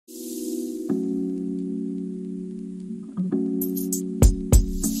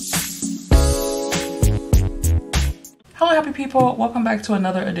Hello happy people, welcome back to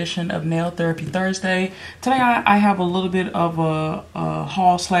another edition of Nail Therapy Thursday. Today I have a little bit of a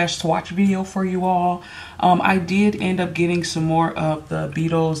haul slash swatch video for you all. I did end up getting some more of the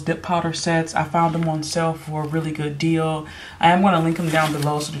Beetles dip powder sets. I found them on sale for a really good deal. I am going to link them down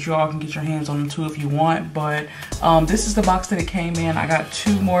below so that you all can get your hands on them too if you want. But this is the box that it came in. I got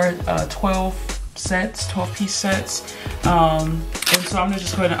two more 12-piece sets. And so I'm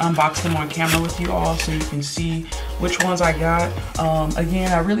just going to unbox them on camera with you all so you can see which ones I got.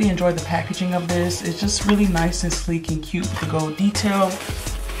 Again, I really enjoyed the packaging of this. It's just really nice and sleek and cute with the gold detail.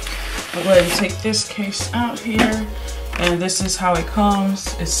 I'll go ahead and take this case out here, and this is how it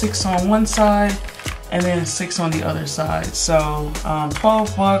comes. It's 6 on one side and then 6 on the other side. So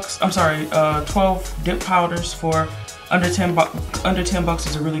 12 dip powders for under 10 bucks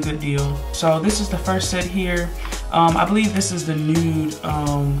is a really good deal. So this is the first set here. I believe this is the Nude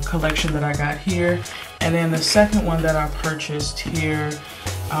collection that I got here. And then the second one that I purchased here,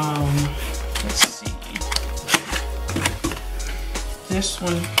 let's see. This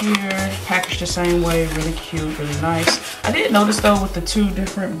one here, packaged the same way, really cute, really nice. I did notice though with the two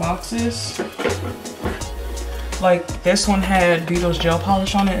different boxes, like this one had Beetles gel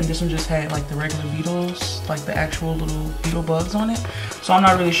polish on it and this one just had like the regular Beetles, like the actual little beetle bugs on it. So I'm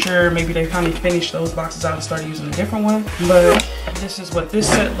not really sure, maybe they kind of finished those boxes out and started using a different one. But this is what this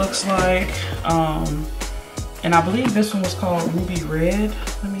set looks like. And I believe this one was called Ruby Red.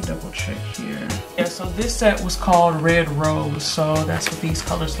 Let me double check here. Yeah, so this set was called Red Rose. So that's what these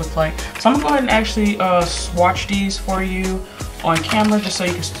colors look like. So I'm gonna go ahead and actually swatch these for you on camera just so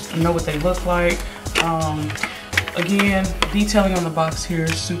you can know what they look like. Again, detailing on the box here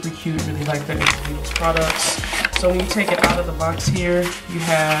is super cute. Really like that with Beetles products. So when you take it out of the box here, you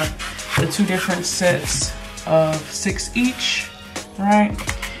have the two different sets of 6 each, right?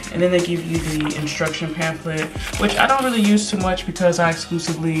 And then they give you the instruction pamphlet, which I don't really use too much because I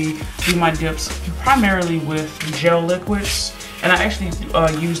exclusively do my dips primarily with gel liquids. And I actually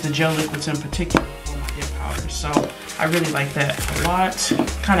use the gel liquids in particular for my dip powders. So I really like that a lot.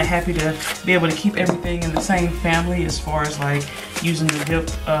 Kind of happy to be able to keep everything in the same family as far as like using the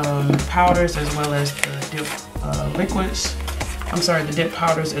dip powders as well as the dip liquids. I'm sorry, the dip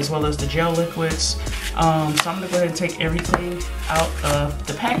powders as well as the gel liquids. So I'm gonna go ahead and take everything out of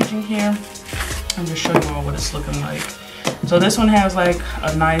the packaging here and just show you all what it's looking like. So this one has like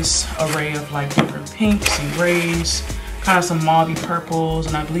a nice array of like different pinks and grays, kind of some mauvey purples,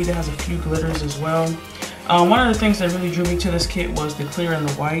 and I believe it has a few glitters as well. One of the things that really drew me to this kit was the clear and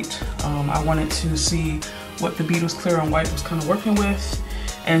the white. I wanted to see what the Beetles clear and white was kind of working with.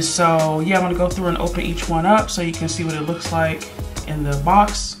 And so yeah, I'm gonna go through and open each one up so you can see what it looks like in the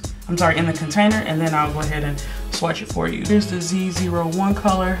box. I'm sorry, in the container, and then I'll go ahead and swatch it for you. Here's the Z01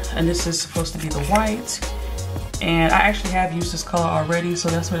 color, and this is supposed to be the white. And I actually have used this color already, so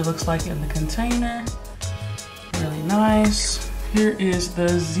that's what it looks like in the container. Really nice. Here is the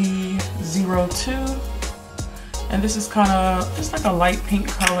Z02. And this is kind of just like a light pink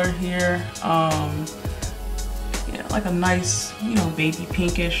color here. Yeah, like a nice, you know, baby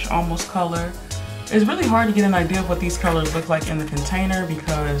pinkish almost color. It's really hard to get an idea of what these colors look like in the container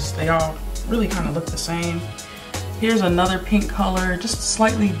because they all really kind of look the same. Here's another pink color, just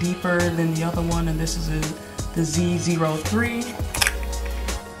slightly deeper than the other one, and this is the Z03.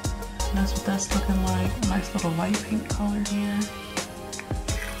 And that's what that's looking like. A nice little light pink color here.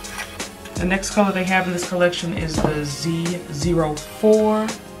 The next color they have in this collection is the Z04.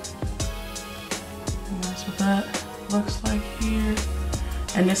 And that's what that looks like here.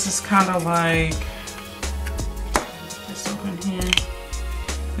 And this is kind of like, this open here.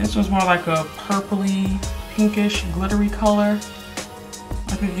 This one's more like a purpley, pinkish, glittery color.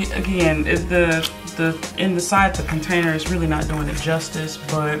 Like again, the inside the container is really not doing it justice,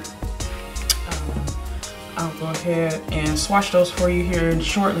 but I'll go ahead and swatch those for you here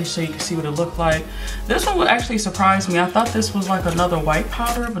shortly so you can see what it looked like. This one would actually surprise me. I thought this was like another white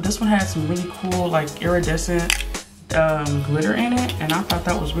powder, but this one had some really cool like iridescent glitter in it, and I thought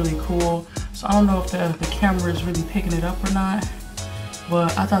that was really cool. So I don't know if the camera is really picking it up or not,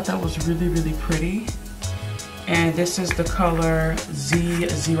 but I thought that was really, really pretty. And this is the color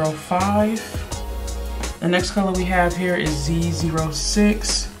Z05. The next color we have here is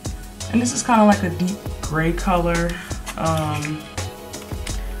Z06. And this is kind of like a deep gray color.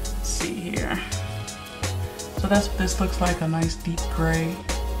 Let's see here. So that's what this looks like, a nice deep gray.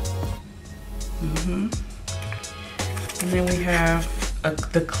 And then we have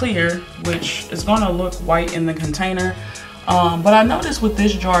the clear, which is gonna look white in the container. But I noticed with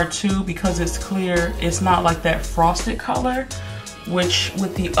this jar too, because it's clear, it's not like that frosted color, which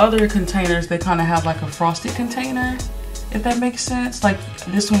with the other containers, they kind of have like a frosted container. if that makes sense. Like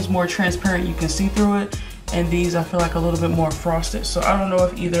this one's more transparent, you can see through it, and these I feel like a little bit more frosted. So I don't know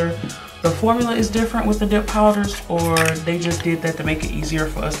if either the formula is different with the dip powders, or they just did that to make it easier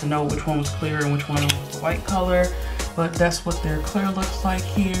for us to know which one was clear and which one was the white color. But that's what their clear looks like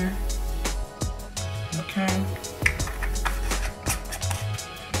here. Okay.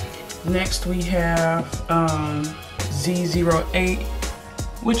 Next we have Z08,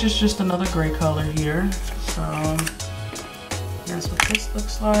 which is just another gray color here. So that's what this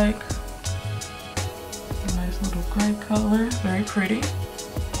looks like. A nice little gray color, very pretty.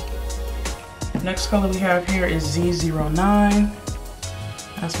 Next color we have here is Z09.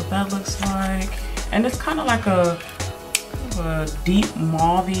 That's what that looks like. And it's kind of like a deep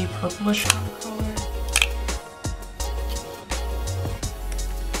mauvey purplish kind of color.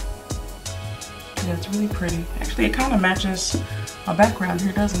 Yeah, it's really pretty. Actually, it kind of matches my background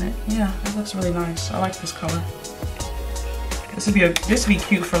here, doesn't it? Yeah, it looks really nice. I like this color. This would be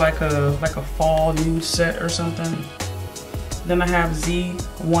cute for like a fall nude set or something. Then I have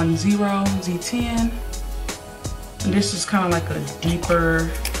Z10, Z10. And this is kind of like a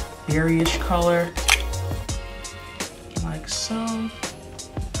deeper berryish color. Like so.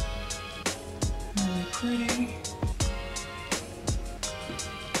 Really pretty.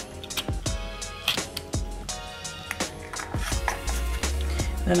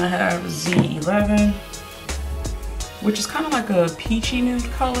 Then I have Z11, which is kind of like a peachy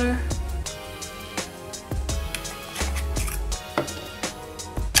nude color.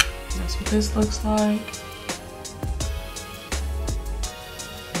 That's what this looks like.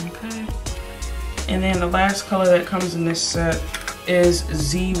 Okay. And then the last color that comes in this set is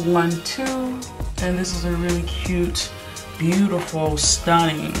Z12. And this is a really cute, beautiful,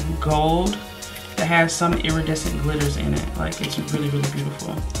 stunning gold that has some iridescent glitters in it. Like, it's really, really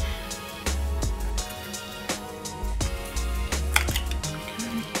beautiful.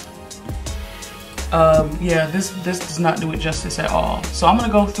 Okay. Yeah, this does not do it justice at all. So I'm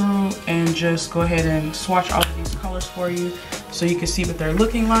gonna go through and just go ahead and swatch all of these colors for you so you can see what they're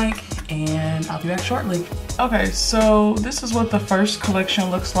looking like, and I'll be back shortly. Okay, so this is what the first collection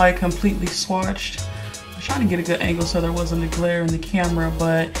looks like, completely swatched. I was trying to get a good angle so there wasn't a glare in the camera,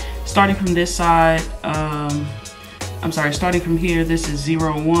 but starting from this side, starting from here, this is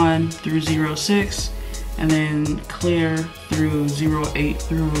 01 through 06, and then clear through 08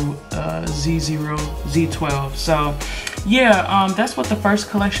 through Z12. So yeah, that's what the first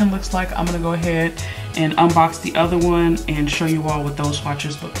collection looks like. I'm gonna go ahead and unbox the other one and show you all what those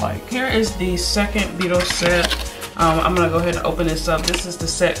swatches look like. Here is the second Beetles set. I'm gonna go ahead and open this up. This is the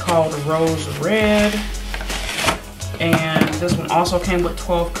set called Rose Red. And this one also came with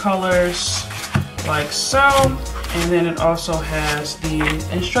 12 colors, like so. And then it also has the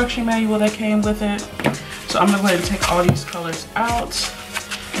instruction manual that came with it. So I'm gonna go ahead and take all these colors out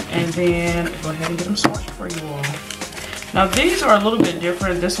and then go ahead and get them swatched for you all. Now these are a little bit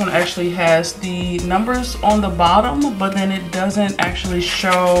different. This one actually has the numbers on the bottom, but then it doesn't actually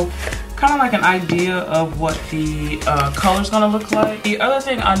show kind of like an idea of what the color's gonna look like. The other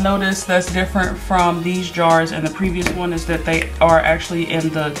thing I noticed that's different from these jars and the previous one is that they are actually in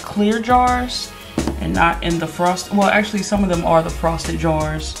the clear jars and not in the frost. Well, actually some of them are the frosted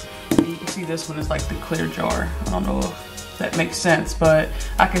jars. You can see this one is like the clear jar. I don't know if that makes sense, but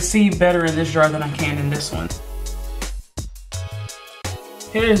I can see better in this jar than I can in this one.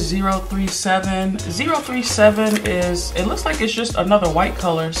 Here is 037. 037 is, it looks like it's just another white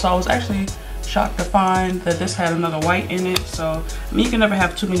color. So I was actually shocked to find that this had another white in it. So, I mean, you can never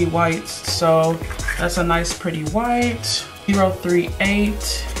have too many whites. So that's a nice pretty white.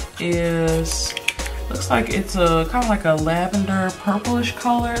 038 is, looks like it's a kind of like a lavender purplish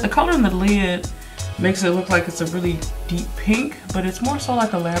color. The color in the lid makes it look like it's a really deep pink, but it's more so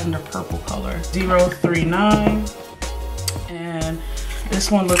like a lavender purple color. 039, and this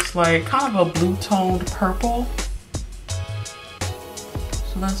one looks like kind of a blue toned purple.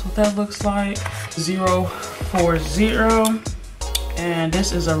 So that's what that looks like. 040, and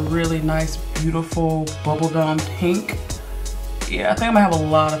this is a really nice, beautiful bubblegum pink. Yeah, I think I'm gonna have a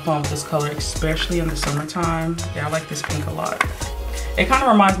lot of fun with this color, especially in the summertime. Yeah, I like this pink a lot. It kind of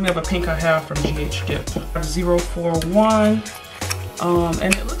reminds me of a pink I have from GH Dip. 041,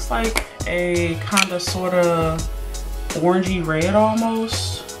 and it looks like a kind of sort of orangey red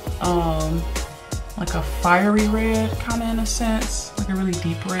almost, like a fiery red kind of in a sense, like a really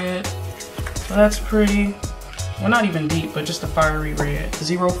deep red. So that's pretty. Well, not even deep, but just a fiery red.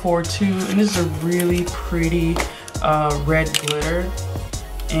 042, and this is a really pretty red glitter,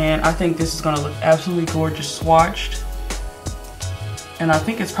 and I think this is gonna look absolutely gorgeous swatched. And I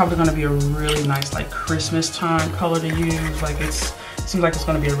think it's probably gonna be a really nice like Christmas time color to use. Like it seems like it's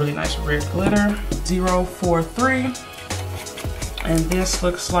gonna be a really nice red glitter. 043. And this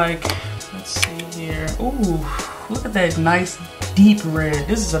looks like, let's see here. Ooh, look at that nice deep red.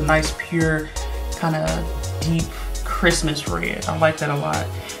 This is a nice pure kind of deep Christmas red. I like that a lot.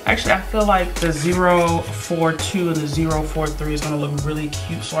 Actually, I feel like the 042 and the 043 is gonna look really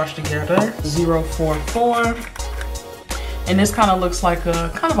cute swatched together. 044. And this kind of looks like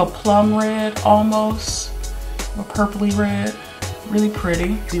a kind of a plum red almost, a purpley red, really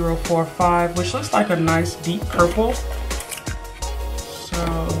pretty. 045, which looks like a nice deep purple.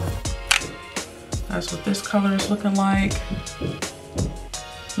 So that's what this color is looking like.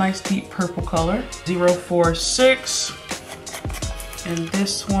 Nice deep purple color. 046, and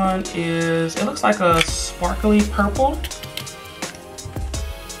this one is, it looks like a sparkly purple.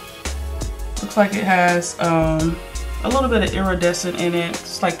 Looks like it has a little bit of iridescent in it.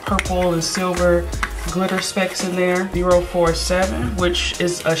 It's like purple and silver glitter specks in there. 047, which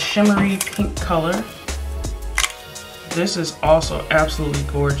is a shimmery pink color. This is also absolutely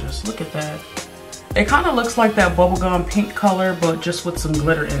gorgeous. Look at that. It kind of looks like that bubblegum pink color, but just with some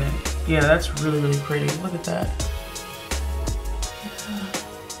glitter in it. Yeah, that's really, really pretty. Look at that.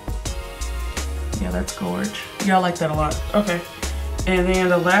 Yeah, that's gorgeous. Yeah, I like that a lot. Okay. And then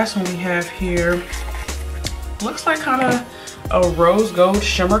the last one we have here looks like kind of a rose gold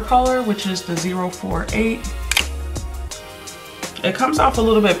shimmer color, which is the 048. It comes off a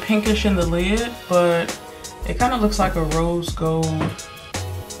little bit pinkish in the lid, but it kind of looks like a rose gold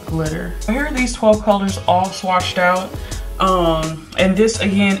glitter. Here are these 12 colors all swatched out. And this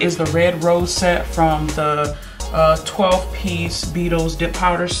again is the red rose set from the 12-piece Beetles dip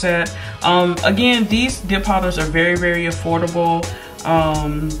powder set. Again, these dip powders are very, very affordable.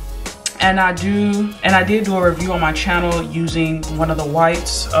 And I did do a review on my channel using one of the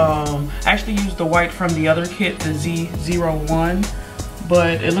whites. I actually used the white from the other kit, the Z01,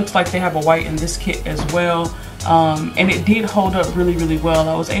 but it looks like they have a white in this kit as well. And it did hold up really, really well.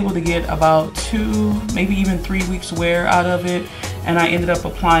 I was able to get about 2, maybe even 3 weeks wear out of it. And I ended up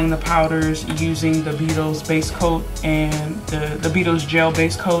applying the powders using the Beetles base coat and the Beetles gel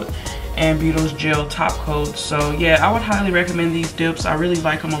base coat and Beetles gel top coat. So yeah, I would highly recommend these dips. I really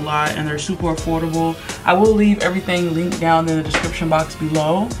like them a lot and they're super affordable. I will leave everything linked down in the description box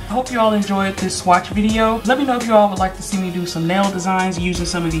below. I hope you all enjoyed this swatch video. Let me know if you all would like to see me do some nail designs using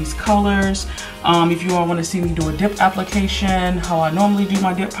some of these colors. If you all want to see me do a dip application, how I normally do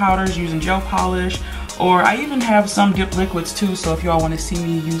my dip powders using gel polish, or I even have some dip liquids too, so if you all want to see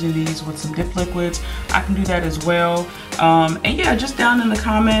me using these with some dip liquids, I can do that as well. And yeah, just down in the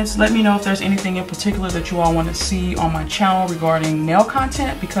comments, let me know if there's anything in particular that you all want to see on my channel regarding nail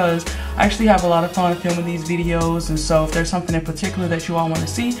content, because I actually have a lot of fun filming these videos, and so if there's something in particular that you all want to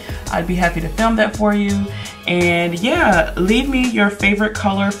see, I'd be happy to film that for you. And yeah, leave me your favorite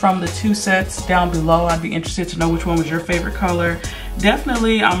color from the 2 sets down below. I'd be interested to know which one was your favorite color.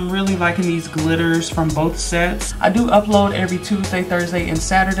 Definitely, I'm really liking these glitters from both sets. I do upload every Tuesday, Thursday, and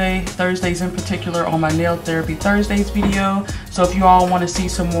Saturday. Thursdays in particular on my Nail Therapy Thursdays video. So if you all want to see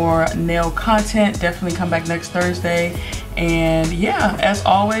some more nail content, definitely come back next Thursday. And yeah, as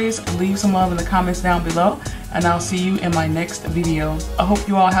always, leave some love in the comments down below, and I'll see you in my next video. I hope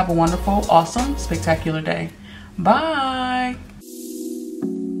you all have a wonderful, awesome, spectacular day. Bye!